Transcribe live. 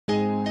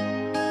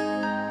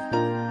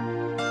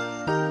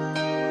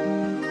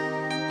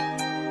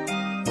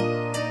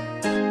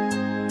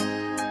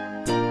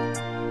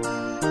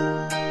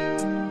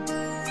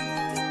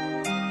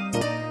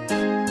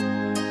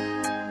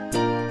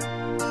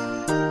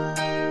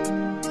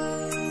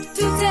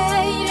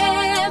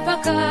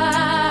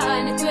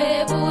tugaruka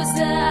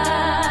nitwebuza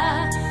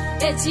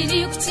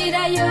ekiri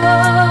kukirayo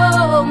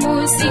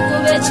munsi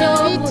kubecho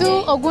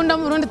bitu ogunda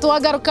murundi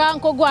tuwagaruka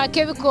nko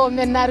gwake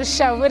bikome na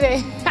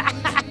rushabure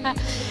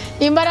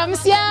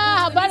Imbaramsia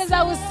habari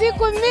za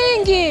usiku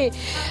mingi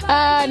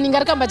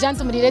ningaruka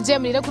mbajantu murire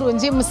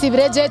kurungi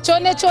musibireje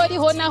chone chori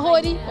hona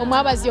hori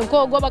omwabazi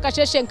yonkogwo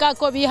bakasheshe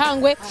nkako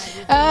bihangwe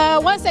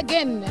once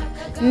again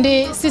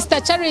ndi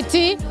Sister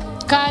Charity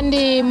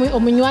kandi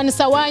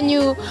omunywanisa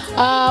wanyu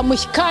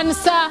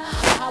muhikanisa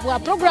ahabwa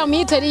program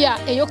yiteria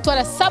eyo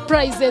kutwara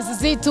surprises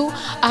zitu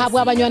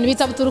ahabwa abanywani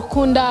bita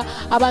buturukunda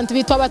abantu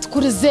bitwa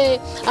batukurize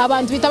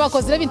abantu bita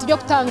bakozere ibintu byo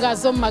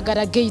kutangaza mu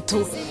magara gate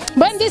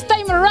but this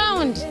time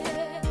around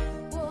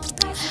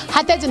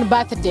Hatajin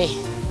birthday.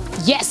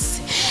 Yes,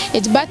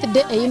 it's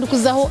birthday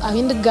eyindukuzaho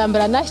ahindi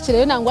gambara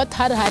nashyireyo nangwa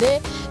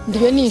tarahare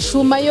ndiyo ni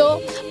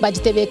inshumayo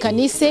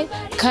bagitebekanise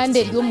kandi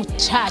eriyo mu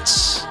church.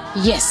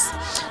 Yes.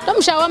 No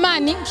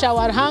mushawamani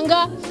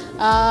mushawarhanga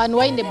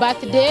nwainde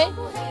birthday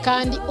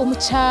kandi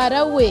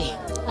omuchara we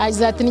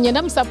azati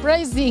ninyenda mu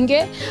surprising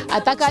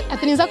ataka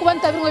atininza kuba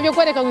ntabirwe byo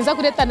kwereka nza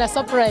kureta na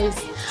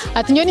surprise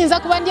atinyo ninza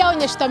kuba ndi aho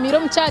nyeshitamiro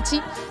mu church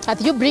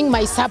ati you bring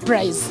my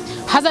surprise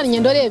haza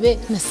nyendorebe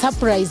na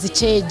surprise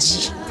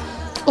cheji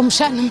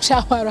umushana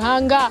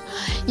mushawarhanga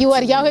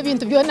iwari yawe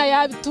bintu byona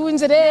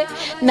yabitunzire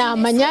na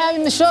manyabi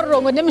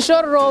mishororongo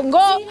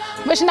nemishororongo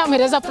mweshi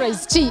namhereza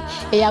prize chi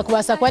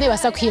yakubasa kwane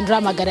basa kuhindura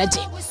amagaraje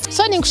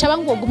so ningushaba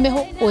ngo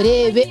gumeho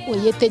orebe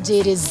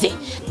oyetegereze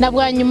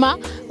nabwanyuma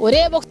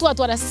orebe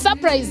kutwatwara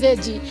surprise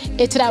eji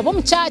etirabo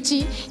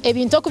muchachi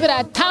ebintu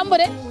okubira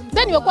tambore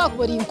then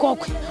bakwakubora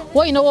inkokwe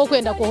wowe no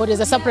kwenda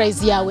kohoreza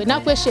surprise yawe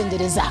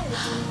nakweshendereza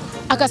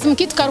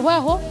akasimukiti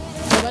karwaho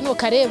abantu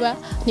kareba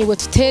nibo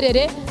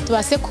tuterere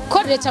tubase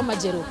kukorera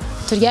cyamagero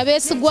turya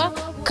besigwa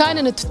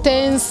kandi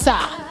nitutensa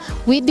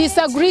we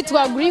disagree to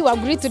agree we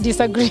agree to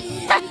disagree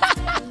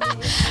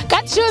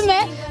kachume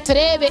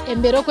turebe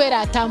embero kwera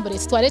atambure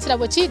twaretera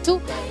bo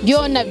citu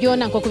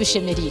byona nko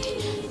kubishemerire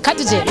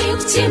katuje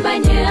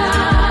kuchimbanya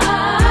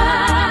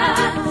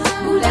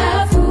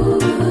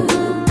ulafu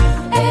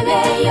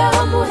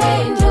ebeyo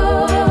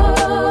muhendo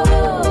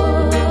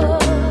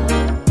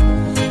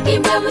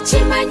imba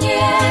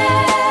muchimanye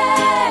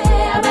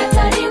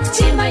abatari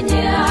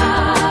kuchimanya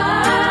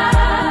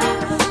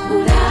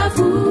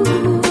ulafu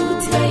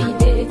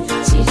twaide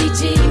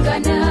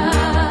chirijingana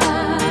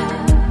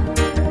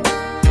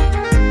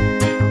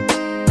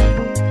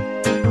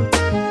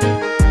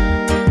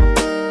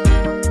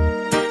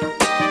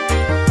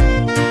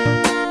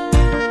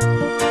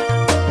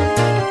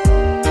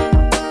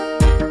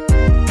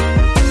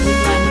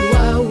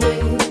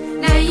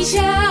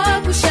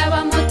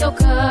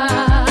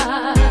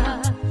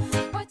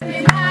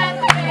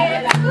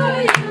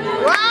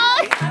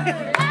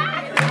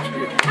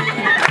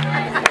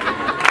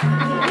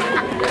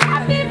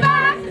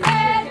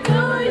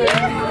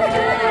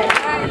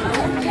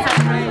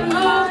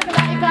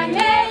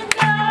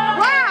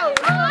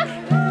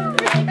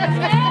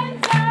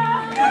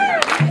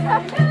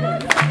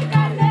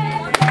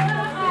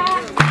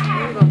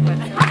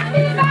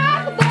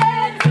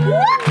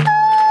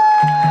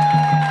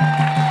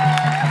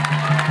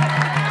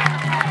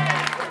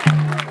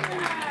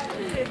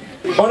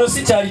Ono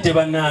si Charity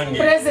banange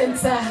present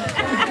sir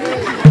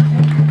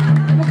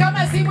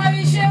mukama simwa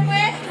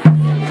bishemwe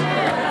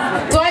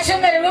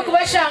twashemererwe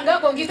kubashanga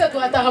kongita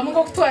twataha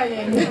muko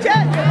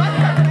kutwayenga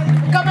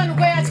kama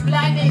nuko ya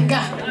planning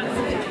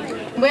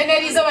mwene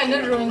rizo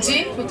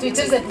banirungi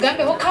mutwiteze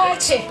tugambe ho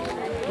kache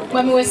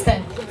mwami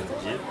western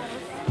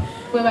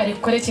we bari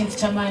kukore kintu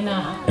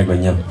cyamana ego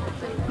nyama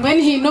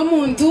mwene hino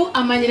muntu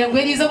amanyira ngo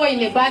rizo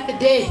boyine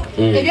birthday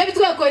ebyo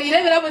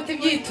bitwakorire birabote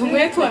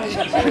byitumwe twaje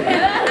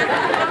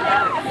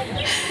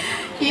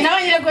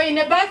inawanyira ngo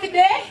ine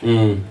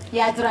birthday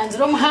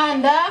yaturangira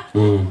umuhanda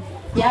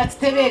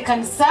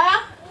yatutebekanisa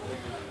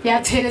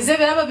yatuhereze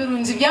biraba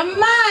birungi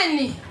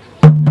byamani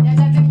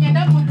yajate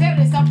nyenda mu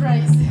terre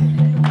surprise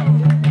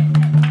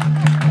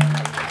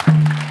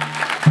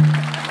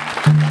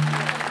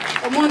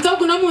omuntu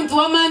okuno muntu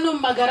wamano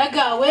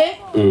magaragawe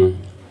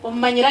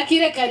omanyira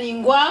kire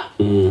karingwa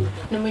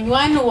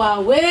n'umunywani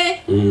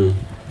wawe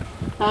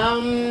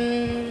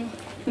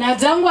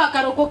najangwa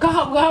akaroko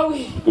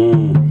kahabwawe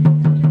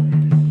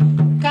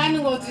kandi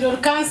ngo tiro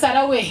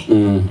kansara we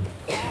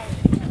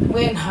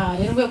wenha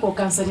rengwe ko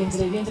kansara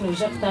inzire ibindi no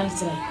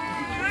jakutandikira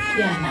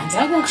ya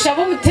nanjago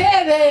kushabo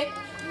mutere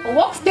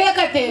uwo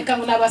kuteka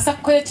ngo nabasa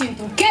kukore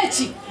kintu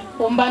kechi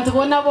ombantu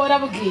bona bora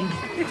bugini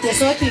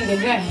yesotinge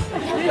ngai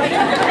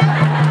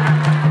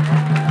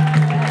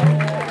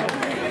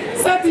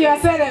sati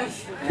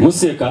yourself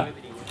museka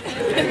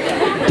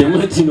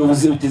temati no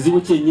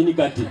buzibu cyenyini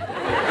kati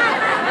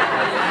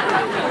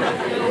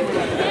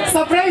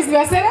surprise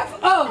yourself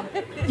oh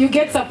you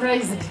get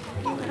surprised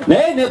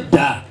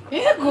da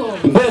yego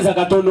mbeza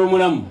katondo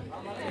omulamu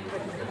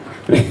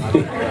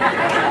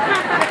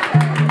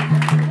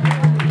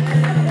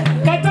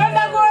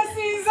katonda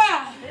gosiza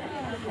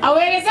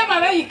awereze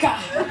malayika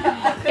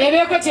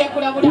ebeko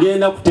kyekulabula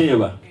ngenda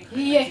kuteeba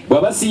iye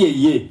bwaba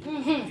si ye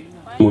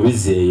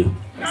mubizeeyo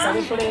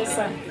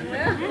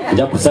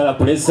nja kusala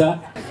pulesa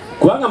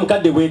kubanga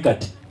mukadde bwe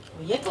kati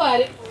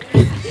yetwale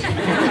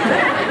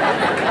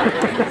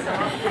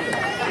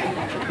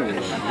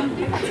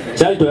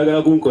kyali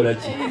toyagala kunkola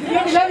ki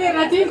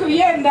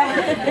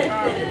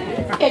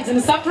It's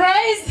a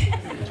surprise.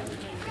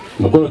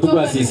 mukono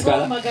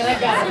tugwasiisikala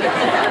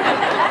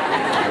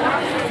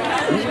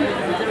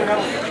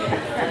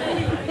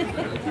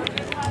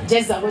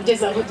Jeza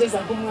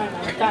mwana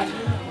mutano.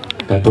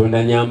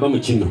 Katonda nyamba mu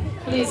kino.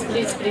 Please.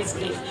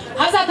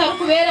 Hasa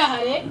tarukubeera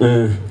hare.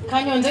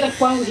 Kanyonjere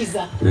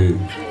kwanguhiza.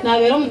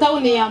 Nabeera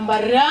omutawuni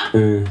yambarra.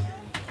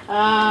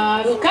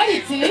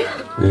 Rukariti.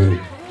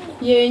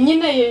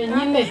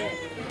 Yenyine.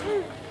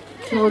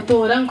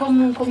 Notora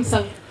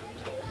nkomusabe.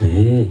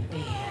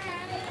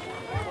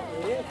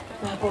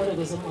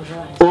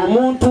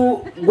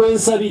 Omuntu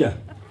gwensabira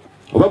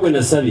oba gwe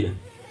nasabira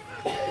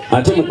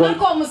ate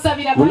mukwano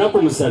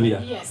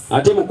musabira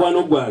ate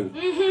mukwano gwange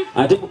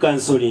ate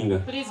kukansolinga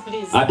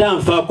ate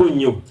anfaako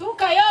nnyo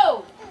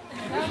tukayo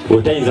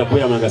otayinza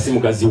kuyama nga si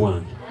mukazi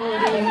wange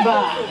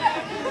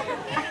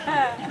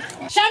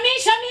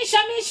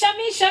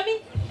shami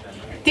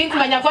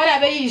tinkumanya ko ari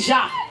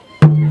abeyija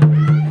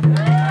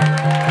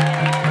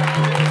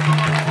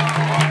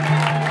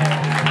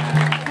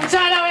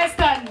muchala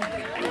western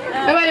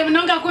ebale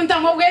mnonga kunta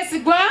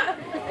mobwesigwa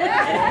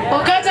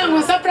okaja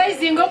ngu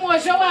surprising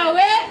omwojo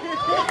wawe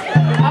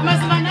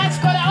amazima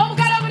nachikola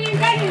omukara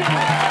buringani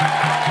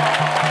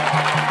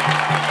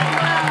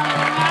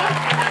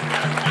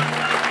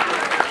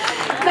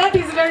that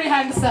is very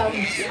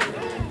handsome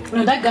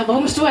ndagamba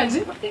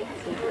omushwanji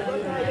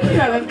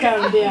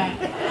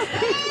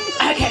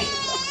okay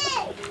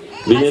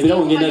binebira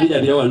ungenda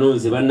bidabira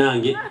wanonze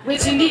banange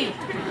wechindi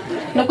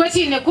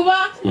nokwechine kuba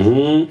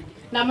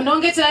na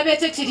mnonge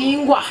kirabete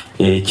kiringwa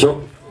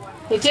ekyo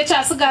ekyo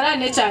kyasigala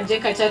nekyanje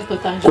kakyali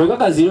totanje kwega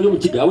kazi oli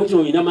mukiga abo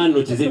kino ina mani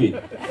nokizibiri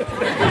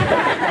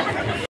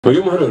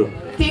oyo muhororo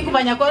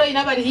tinkumanya koro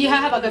ina bari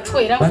hihaha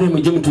bagatwera bane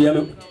mujye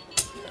mutuyame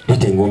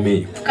ete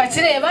ngome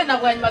tukakireba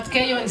nabwanyuma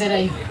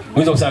tukeyonjerayo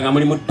mwiza kusanga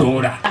muri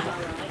mutora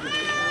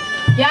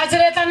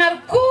yakireta na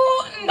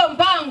rukundo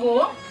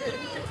mpango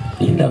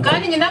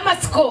kandi nyina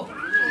amatsiko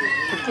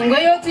ngo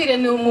yotwire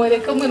ni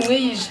umwereka mwe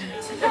mweyije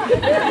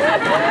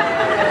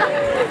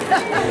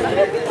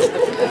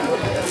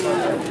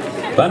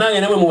banange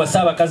namwe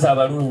muwasa abakazi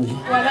abalungi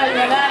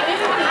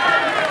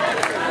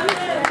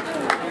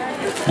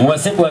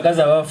muwase ku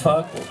bakazi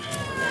abafaako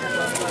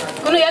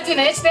kuno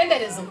yatwina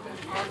y'ekitenderezo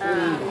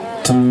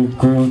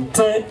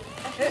tukute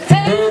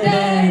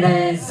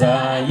tendereza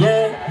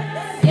ye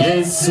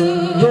Yesu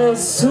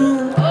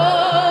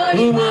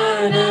ni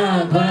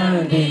mwana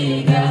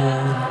gwandiga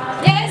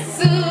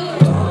Yesu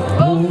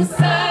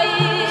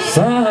omusayi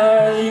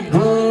sai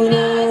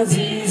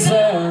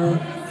gunaziza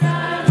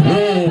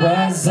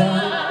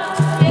nebaza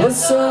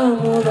Yesu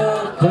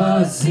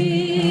mulokozi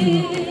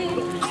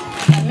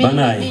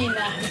banayi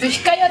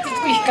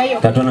twihikayo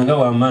Katonda nga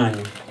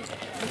w'amaanyi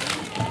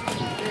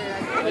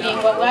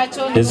bulingwa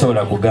bwacho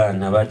tesobola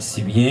kugaana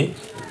batisibye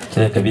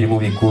kireka birimu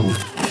bikulu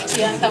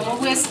kiyanta mu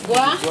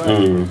bwesigwa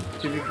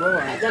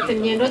ajate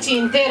nyendo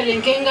kinterere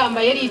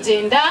nkengamba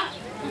yerijenda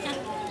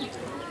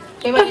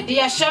ebali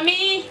dia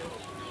shami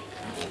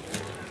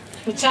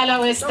muchala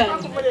western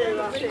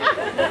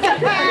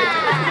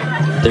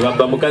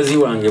tebabba mukazi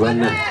wange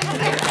banna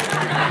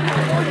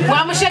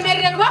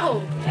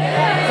mwamushemererwaho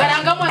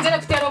baranga mwongere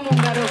kutera mu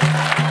ngaro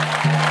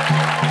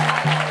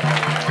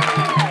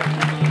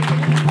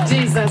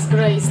Jesus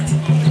Christ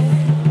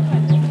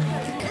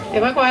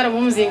eba ko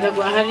haramu muzinga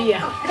gwa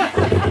hariya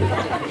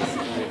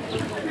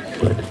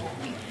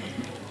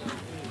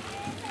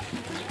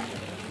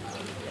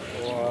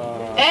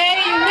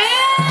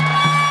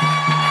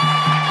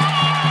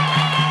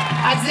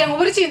azire mu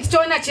buri kintu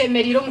cyona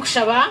cyemeriro mu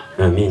kushaba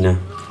amina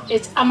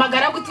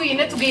amagara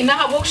gutuyine tugina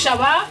habo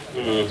kushaba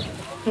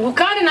ngo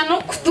kandi na no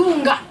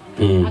kutunga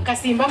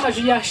akasimba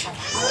amaju yashaba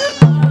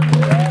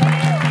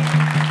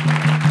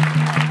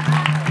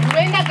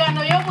wenda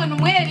gano yobona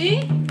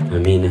umweri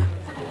amina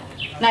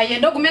na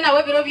yendo gumena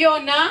we biro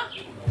byona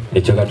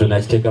ekyo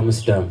Katonda kiteka mu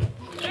stamp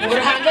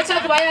uruhange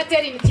cyakuba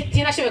yatera imiti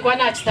tinashobe kwa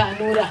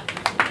nakitanura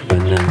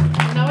banna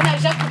nabona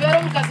aje kubera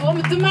umukazi wo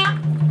mutuma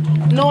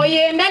no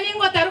yenda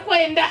ningo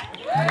tarukwenda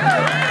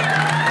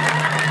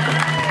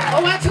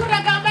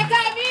owatura gamba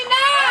tabina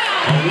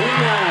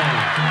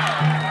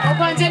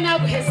okwanje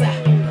naguheza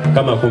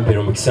kama kumpera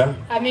omukisa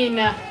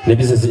amina ne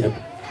business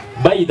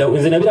bayida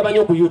nze nabira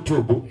banyo ku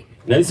YouTube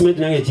nali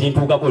simenti nange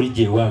kirintuuka ko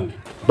lije wange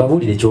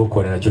babulire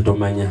kyokola nakyo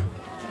tomanya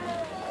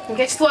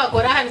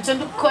ngekitwakora hano cyo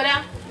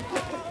ndukora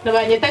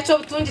nabanyeta cyo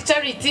butungi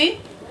charity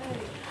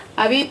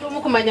abintu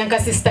mukumanya nka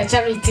sister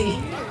charity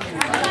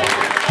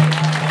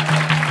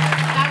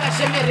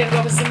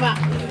abashemererwa buzima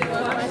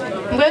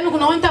ngwenu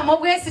kunonta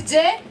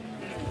mobwesije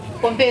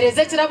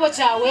kompereze kirabo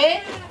cyawe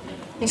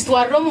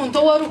ntitwariro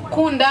muntu wo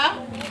rukunda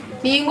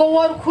ningo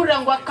wo rukura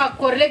ngo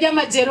akakorere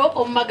by'amagero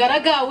omagara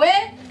gawe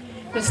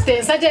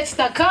nsitensa je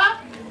kitaka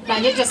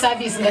nanye jo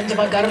service nganje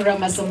bagarura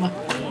amazoma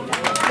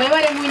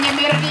mwebare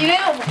munyemerere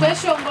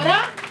omukweshongora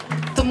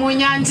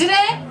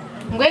tumunyanjire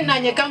ngwe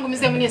nanye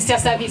kangumize muri sia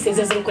services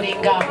ziri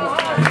kurengaho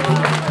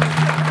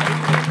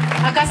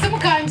akasimu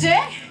kanje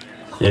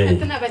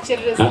atana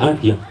bachereza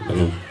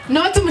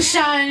no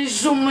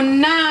tumushanju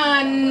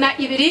munana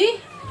ibiri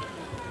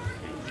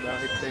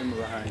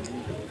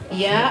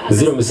ya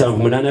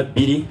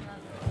 072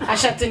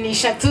 ashatu ni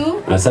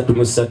shatu asatu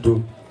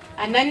musatu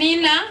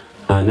ananina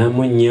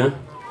anamunya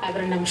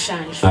abrana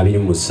mushanju abiri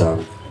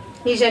musanvu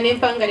nijane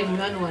mpangare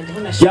mwana wanje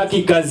huna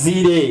Jackie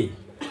Kazire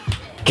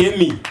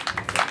Kemi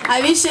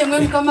abishemwe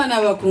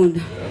mukamana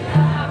bakunda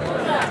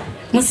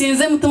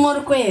musinze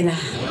mutumoro kwera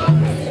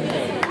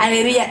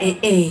Haleluya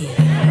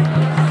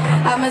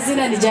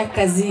amazina ni Jack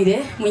Kazire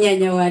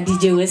munyanya wa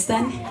DJ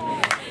Western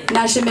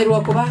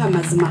nashemerwa kubaha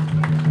amazima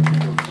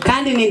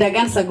kandi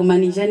nindagansa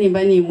gumanija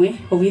nimba nimwe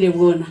obwire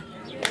bwona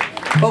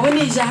obu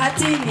nija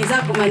hati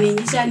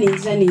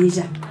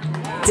niza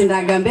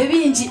tindagambe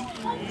binji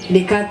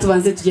reka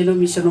tubanze tugende mu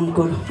mishono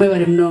mukoro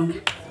mwebare mnonga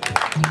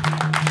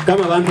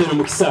kama bampera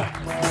mukisa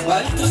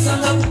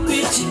walitusanga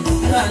kupichi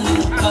nani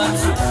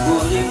mukanzu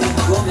goli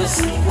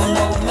mugomesi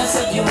kuna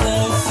message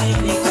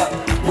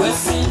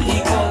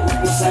wefindika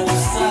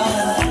usanyisa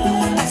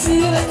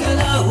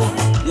sirekelaho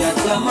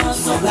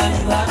yatamaso gani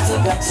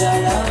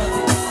bategacaya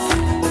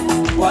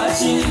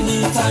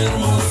wachini tayo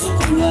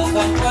musukula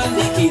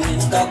kampandikire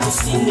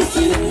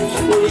kakusindikire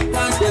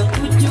ulikande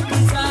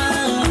kuchukiza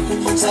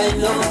I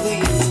love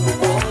you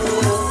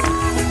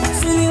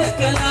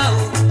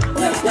sirekelaho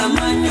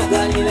yatamanyo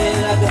gani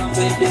lera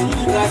gambede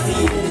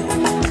mungratire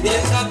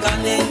deka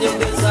kanende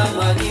beza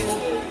maribu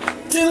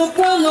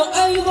timukwano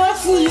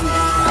aibafuyu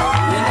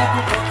nenda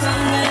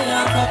kupotane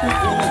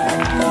yakakukuna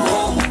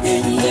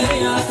omukenye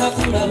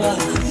yakakulaba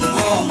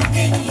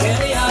omukenye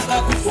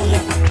yakakufuna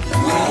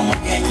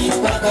omukenye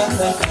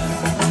bakakaka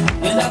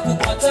nenda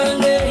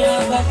kupotane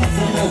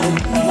yakakufuna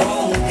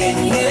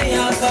omukenye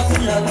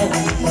yakakulaba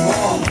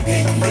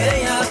omukenye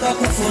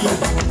yakakufuna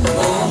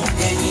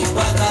omukenye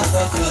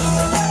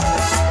bakakaka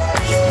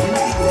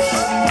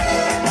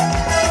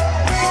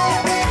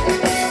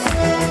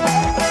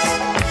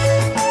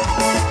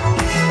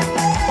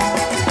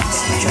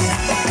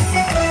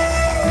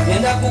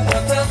Nenda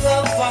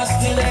kupoteza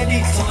fast lady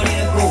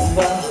Victoria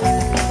Gomba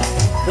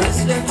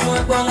President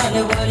webanga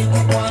nebali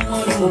kukwano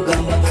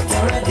mugamba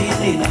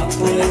Toradini na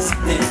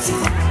president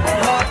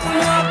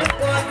Wakuna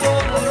kukwato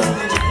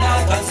bulungi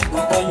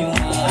nakasikoka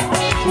nyuma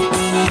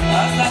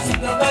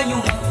Akasikoka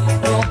nyuma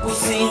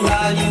Nokusinga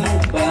ali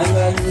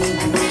mubanga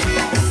nyuma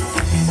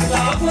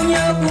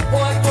Wakunya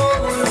kukwato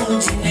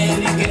bulungi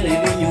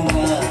nebigere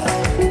binyuma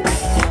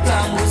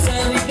Mutambuze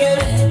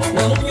bigere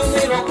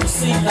Nomunyumiro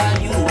kusinga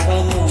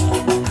nyuma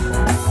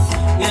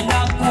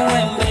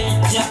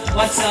Kuembeja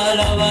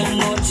wasala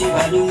wanoti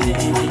balume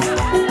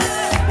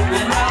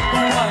Genda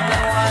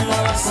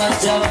kuwana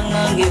wasaja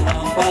wanange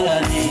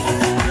wampalane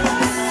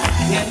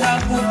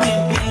Genda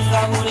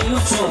kupipinga uli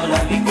uchola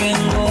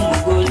bikengo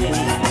mugole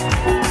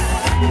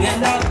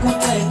Genda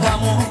kuteka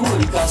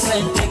muhuli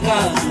kasente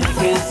kanu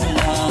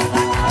kefuna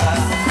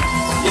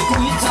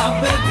Nikuita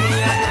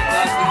baby ya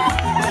kukaku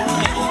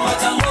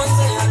Nikupata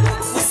ngose ya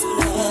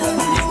kukusuna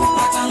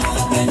Nikupata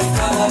ngombe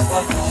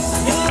nikawapaka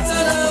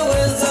Nyota na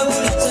wenza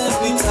uli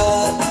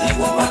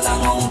nikupata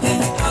ngombe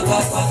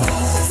nikagapaka